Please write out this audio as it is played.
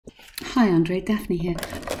Hi Andrii, Daphne here.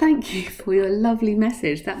 Thank you for your lovely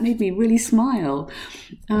message. That made me really smile.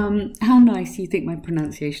 How nice you think my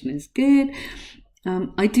pronunciation is good.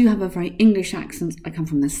 I do have a very English accent. I come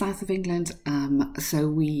from the south of England, so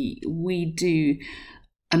we do.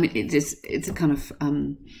 I mean, it's a kind of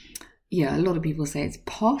yeah. A lot of people say it's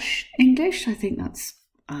posh English. I think that's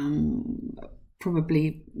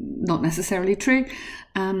probably not necessarily true,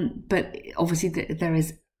 but obviously there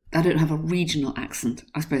is. I don't have a regional accent,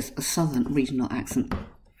 I suppose a southern regional accent,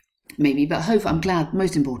 maybe, but hopefully I'm glad,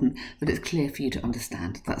 most important, that it's clear for you to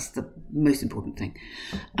understand. That's the most important thing.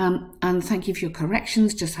 And thank you for your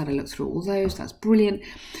corrections, just had a look through all those, that's brilliant.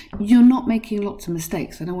 You're not making lots of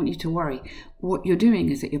mistakes, I don't want you to worry. What you're doing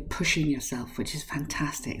is that you're pushing yourself, which is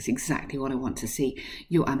fantastic, it's exactly what I want to see.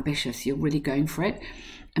 You're ambitious, you're really going for it.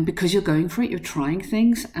 And because you're going for it, you're trying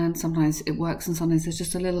things, and sometimes it works and sometimes there's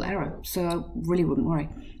just a little error, so I really wouldn't worry.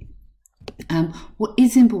 What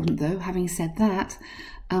is important though, having said that,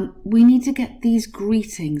 we need to get these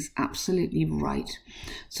greetings absolutely right.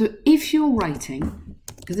 So if you're writing,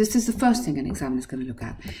 because this is the first thing an examiner is going to look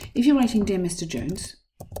at, if you're writing Dear Mr. Jones,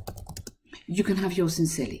 you can have yours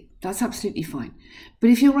sincerely. That's absolutely fine. But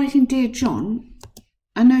if you're writing Dear John,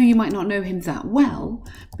 I know you might not know him that well,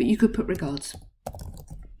 but you could put regards.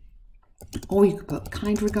 Or you could put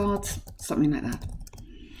kind regards, something like that.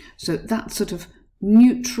 So that's sort of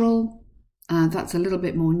neutral. That's a little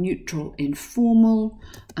bit more neutral, informal.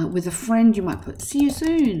 With a friend, you might put see you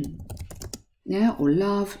soon, yeah, or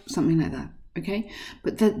love, something like that, okay?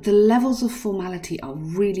 But the levels of formality are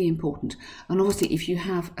really important. And obviously, if you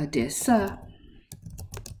have a dear sir,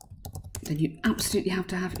 then you absolutely have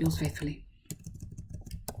to have yours faithfully.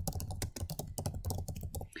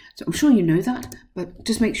 So I'm sure you know that, but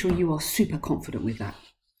just make sure you are super confident with that.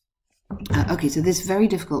 Okay, so this very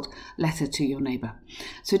difficult letter to your neighbour.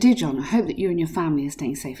 So, dear John, I hope that you and your family are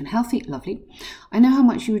staying safe and healthy. Lovely. I know how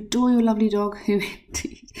much you adore your lovely dog, who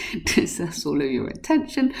indeed deserves all of your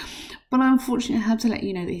attention, but unfortunately I have to let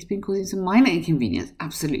you know that he's been causing some minor inconvenience,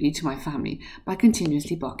 absolutely, to my family by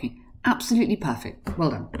continuously barking. Absolutely perfect.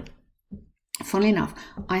 Well done. Funnily enough,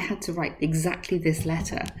 I had to write exactly this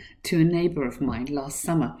letter to a neighbour of mine last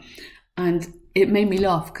summer, and it made me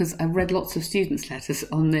laugh because I read lots of students' letters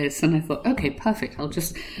on this and I thought, okay, perfect, I'll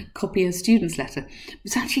just copy a student's letter.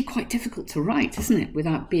 It's actually quite difficult to write, isn't it,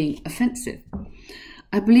 without being offensive.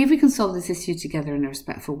 I believe we can solve this issue together in a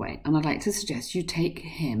respectful way, and I'd like to suggest you take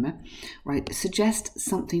him, right, suggest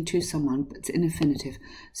something to someone, but it's in infinitive.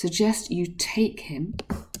 Suggest you take him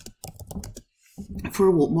for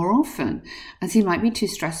a walk more often, as he might be too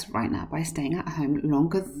stressed right now by staying at home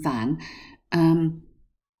longer than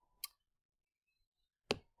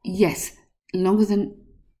yes, longer than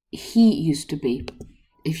he used to be.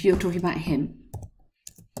 If you're talking about him,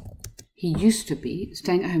 he used to be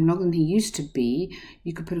staying at home longer than he used to be.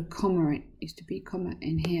 You could put a comma in, used to be comma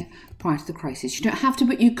in here prior to the crisis. You don't have to,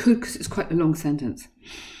 but you could because it's quite a long sentence.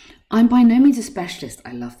 I'm by no means a specialist,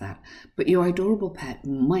 I love that, but your adorable pet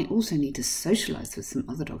might also need to socialise with some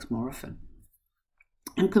other dogs more often.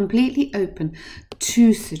 I'm completely open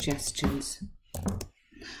to suggestions.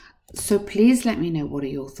 So please let me know what are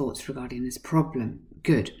your thoughts regarding this problem.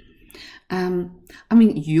 Good. I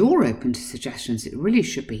mean, you're open to suggestions. It really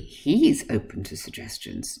should be he's open to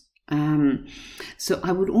suggestions. So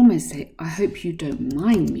I would almost say, I hope you don't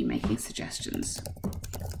mind me making suggestions.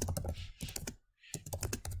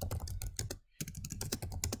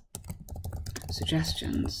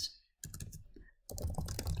 Suggestions.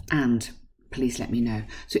 And please let me know.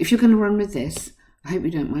 So if you're going to run with this, I hope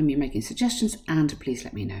you don't mind me making suggestions, and please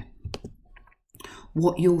let me know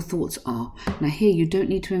what your thoughts are. Now here you don't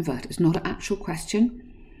need to invert, it's not an actual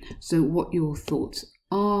question. So what your thoughts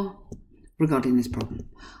are regarding this problem.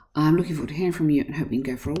 I'm looking forward to hearing from you and hope we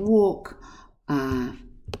can go for a walk after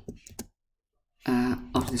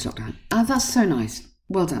this lockdown. That's so nice.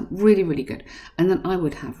 Well done. Really, really good. And then I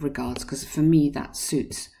would have regards, because for me that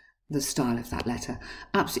suits the style of that letter.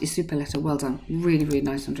 Absolutely super letter. Well done. Really, really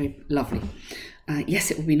nice, Andrii. Lovely.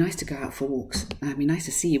 Yes, it would be nice to go out for walks. It'd be nice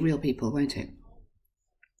to see real people, won't it?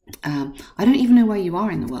 I don't even know where you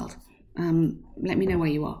are in the world. Let me know where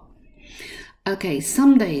you are. Okay,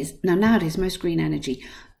 some days, nowadays, most green energy.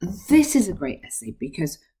 This is a great essay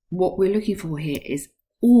because what we're looking for here is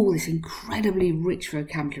all this incredibly rich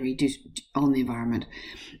vocabulary on the environment.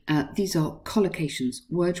 These are collocations,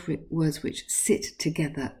 words which sit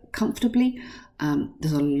together comfortably.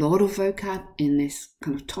 There's a lot of vocab in this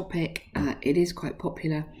kind of topic. It is quite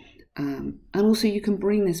popular. And also you can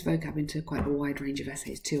bring this vocab into quite a wide range of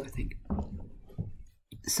essays too, I think.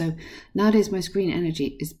 So nowadays most green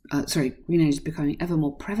energy is becoming ever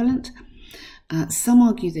more prevalent. Some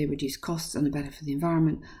argue they reduce costs and are better for the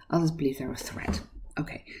environment. Others believe they're a threat.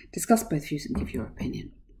 Okay, discuss both views and give your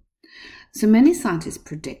opinion. So many scientists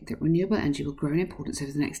predict that renewable energy will grow in importance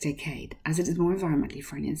over the next decade as it is more environmentally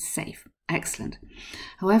friendly and safe. Excellent.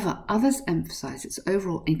 However, others emphasize its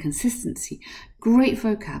overall inconsistency. Great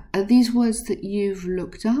vocab. Are these words that you've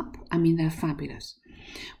looked up? I mean, they're fabulous.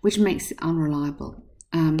 Which makes it unreliable.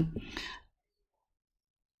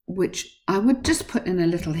 Which I would just put in a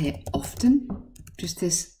little here, often. Just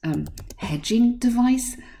this hedging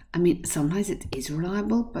device. I mean, sometimes it is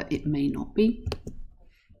reliable, but it may not be.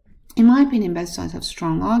 In my opinion, both sides have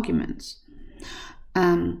strong arguments.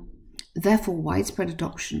 Therefore, widespread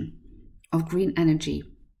adoption of green energy.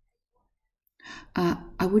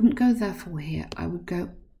 I wouldn't go therefore here. I would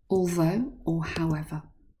go although or however.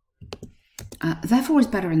 Therefore is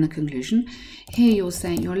better in the conclusion. Here you're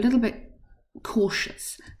saying you're a little bit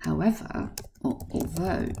cautious. However, or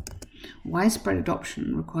although, widespread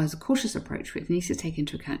adoption requires a cautious approach which needs to take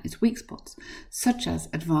into account its weak spots, such as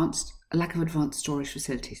a lack of advanced storage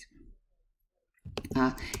facilities.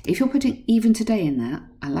 If you're putting even today in there,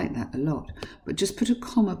 I like that a lot, but just put a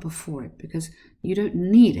comma before it because you don't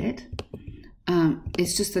need it.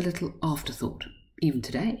 It's just a little afterthought, even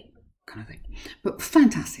today kind of thing. But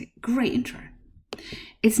fantastic, great intro.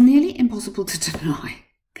 It's nearly impossible to deny,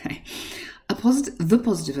 okay, the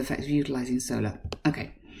positive effect of utilising solar.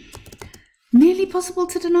 Okay, nearly possible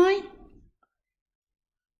to deny?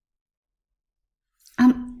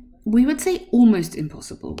 We would say almost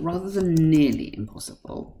impossible rather than nearly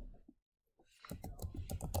impossible.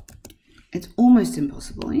 It's almost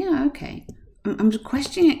impossible. Yeah, okay. I'm just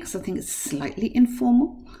questioning it because I think it's slightly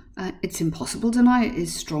informal. It's impossible to deny it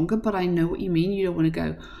is stronger, but I know what you mean. You don't want to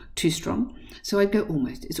go too strong. So I'd go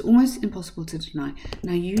almost. It's almost impossible to deny.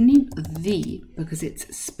 Now you need the because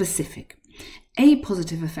it's specific. A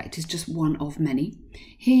positive effect is just one of many.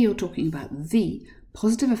 Here you're talking about the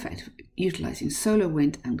positive effect of utilising solar,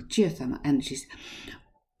 wind and geothermal energies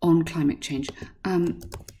on climate change.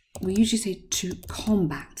 We usually say to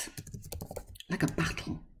combat, like a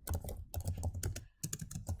battle.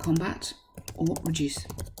 Combat or reduce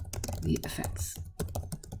the effects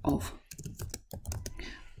of.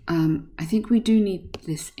 I think we do need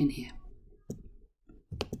this in here.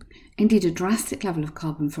 Indeed, a drastic level of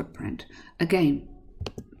carbon footprint. Again,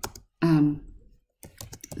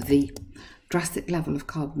 the drastic level of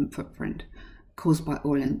carbon footprint caused by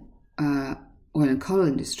oil and coal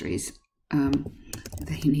industries,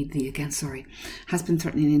 they need the again, sorry, has been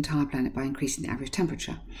threatening the entire planet by increasing the average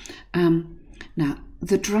temperature. Now,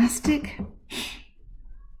 the drastic,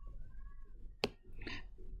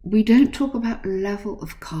 we don't talk about level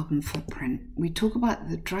of carbon footprint. We talk about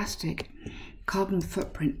the drastic carbon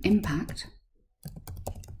footprint impact,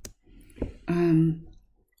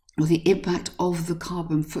 or the impact of the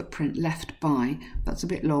carbon footprint left by, that's a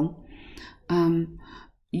bit long.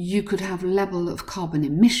 You could have level of carbon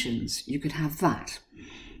emissions, you could have that.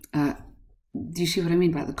 Do you see what I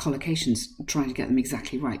mean about the collocations? Trying to get them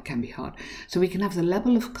exactly right can be hard. So we can have the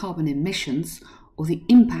level of carbon emissions, or the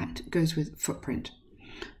impact goes with footprint,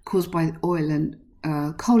 caused by oil and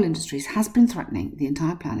coal industries has been threatening the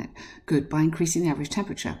entire planet good by increasing the average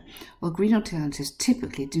temperature, while green alternatives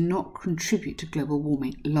typically do not contribute to global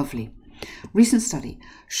warming. Lovely. Recent study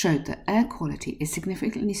showed that air quality is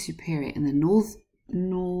significantly superior in the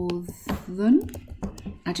northern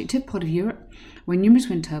adjective part of Europe, where numerous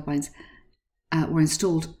wind turbines were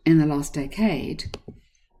installed in the last decade.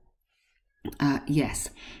 Yes,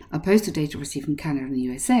 opposed to data received from Canada and the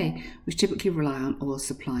USA, which typically rely on oil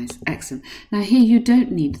supplies. Excellent. Now here you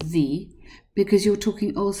don't need the, because you're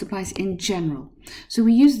talking oil supplies in general. So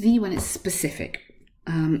we use the when it's specific.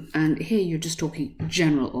 And here you're just talking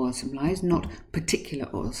general oil supplies, not particular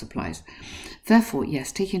oil supplies. Therefore,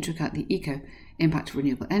 yes, taking into account the eco impact of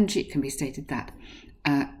renewable energy, it can be stated that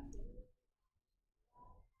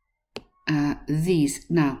these,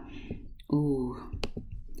 now,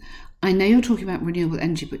 I know you're talking about renewable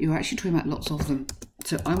energy, but you're actually talking about lots of them.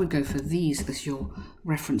 So I would go for these as your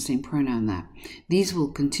referencing pronoun there. These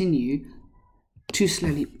will continue to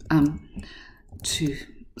slowly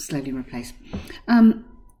replace. Oh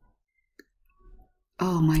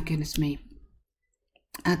my goodness me.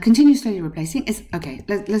 Continue slowly replacing is, okay,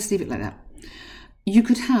 let's leave it like that. You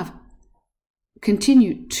could have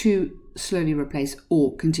continue to slowly replace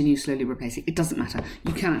or continue slowly replacing. It doesn't matter.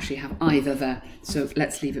 You can actually have either there. So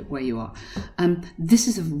let's leave it where you are. This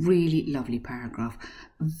is a really lovely paragraph.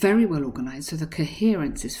 Very well organized. So the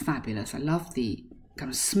coherence is fabulous. I love the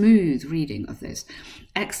kind of smooth reading of this.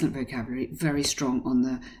 Excellent vocabulary. Very strong on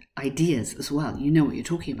the ideas as well. You know what you're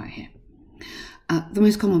talking about here. The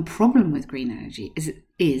most common problem with green energy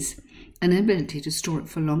is an inability to store it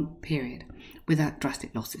for a long period without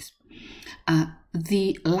drastic losses.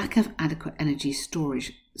 The lack of adequate energy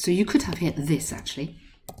storage. So you could have here this actually.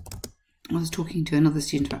 I was talking to another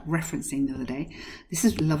student about referencing the other day. This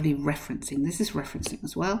is lovely referencing. This is referencing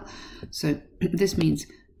as well. So this means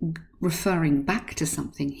referring back to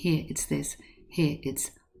something. Here it's this. Here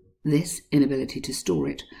it's this, inability to store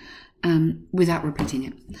it without repeating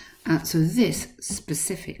it. So this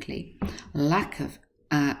specifically, lack of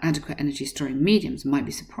adequate energy storing mediums, might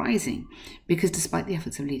be surprising because despite the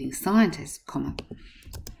efforts of leading scientists,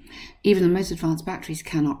 even the most advanced batteries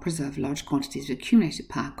cannot preserve large quantities of accumulated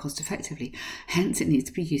power cost effectively. Hence, it needs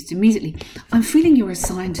to be used immediately. I'm feeling you're a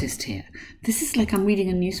scientist here. This is like I'm reading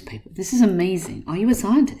a newspaper. This is amazing. Are you a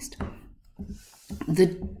scientist?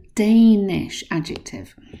 The Danish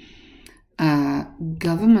adjective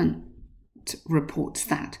government reports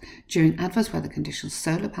that during adverse weather conditions,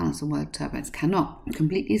 solar panels and wind turbines cannot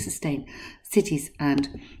completely sustain cities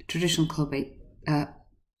and traditional coal-based.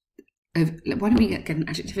 Why don't we get an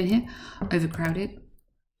adjective in here? Overcrowded.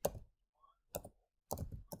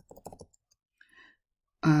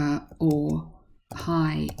 Or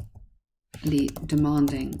highly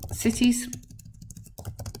demanding cities.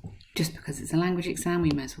 Just because it's a language exam,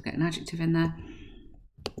 we may as well get an adjective in there.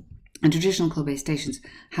 And traditional coal-based stations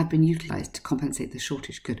have been utilised to compensate the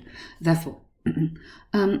shortage. Good. Therefore,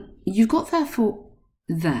 you've got therefore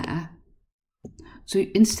there. So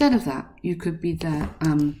instead of that, you could be there.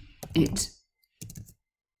 It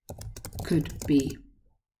could be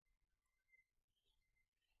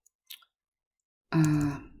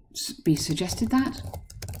suggested that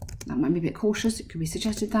might be a bit cautious. It could be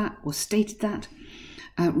suggested that or stated that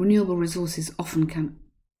renewable resources often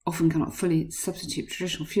cannot fully substitute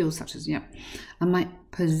traditional fuels such as and might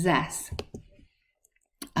possess.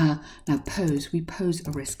 Now we pose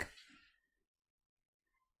a risk.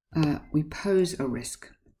 We pose a risk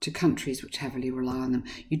to countries which heavily rely on them.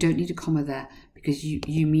 You don't need a comma there because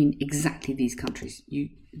you mean exactly these countries.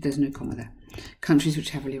 There's no comma there. Countries which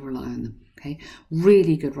heavily rely on them. Okay,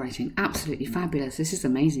 really good writing, absolutely fabulous. This is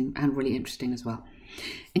amazing and really interesting as well.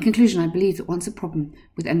 In conclusion, I believe that once a problem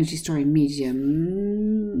with energy storing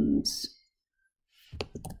mediums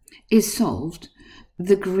is solved,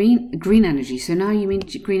 the green energy. So now you mean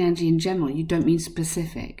green energy in general. You don't mean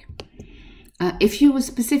specific. If you were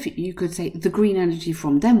specific, you could say the green energy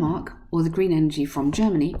from Denmark or the green energy from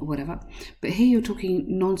Germany or whatever. But here you're talking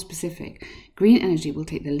non-specific. Green energy will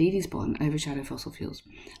take the leading spot and overshadow fossil fuels.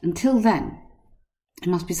 Until then, it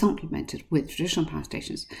must be supplemented with traditional power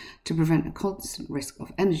stations to prevent a constant risk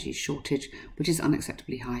of energy shortage, which is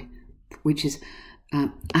unacceptably high,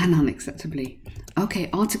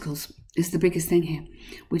 articles is the biggest thing here,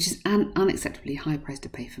 which is an unacceptably high price to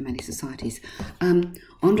pay for many societies.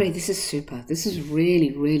 Andrii, this is super. This is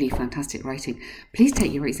really, really fantastic writing. Please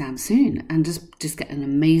take your exam soon and just get an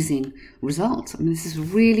amazing result. I mean, this is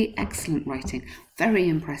really excellent writing. Very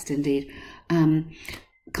impressed indeed.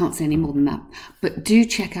 Can't say any more than that. But do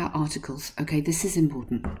check out articles. Okay, this is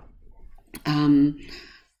important.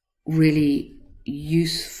 Really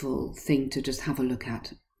useful thing to just have a look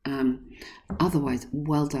at. Otherwise,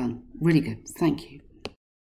 well done. Really good. Thank you.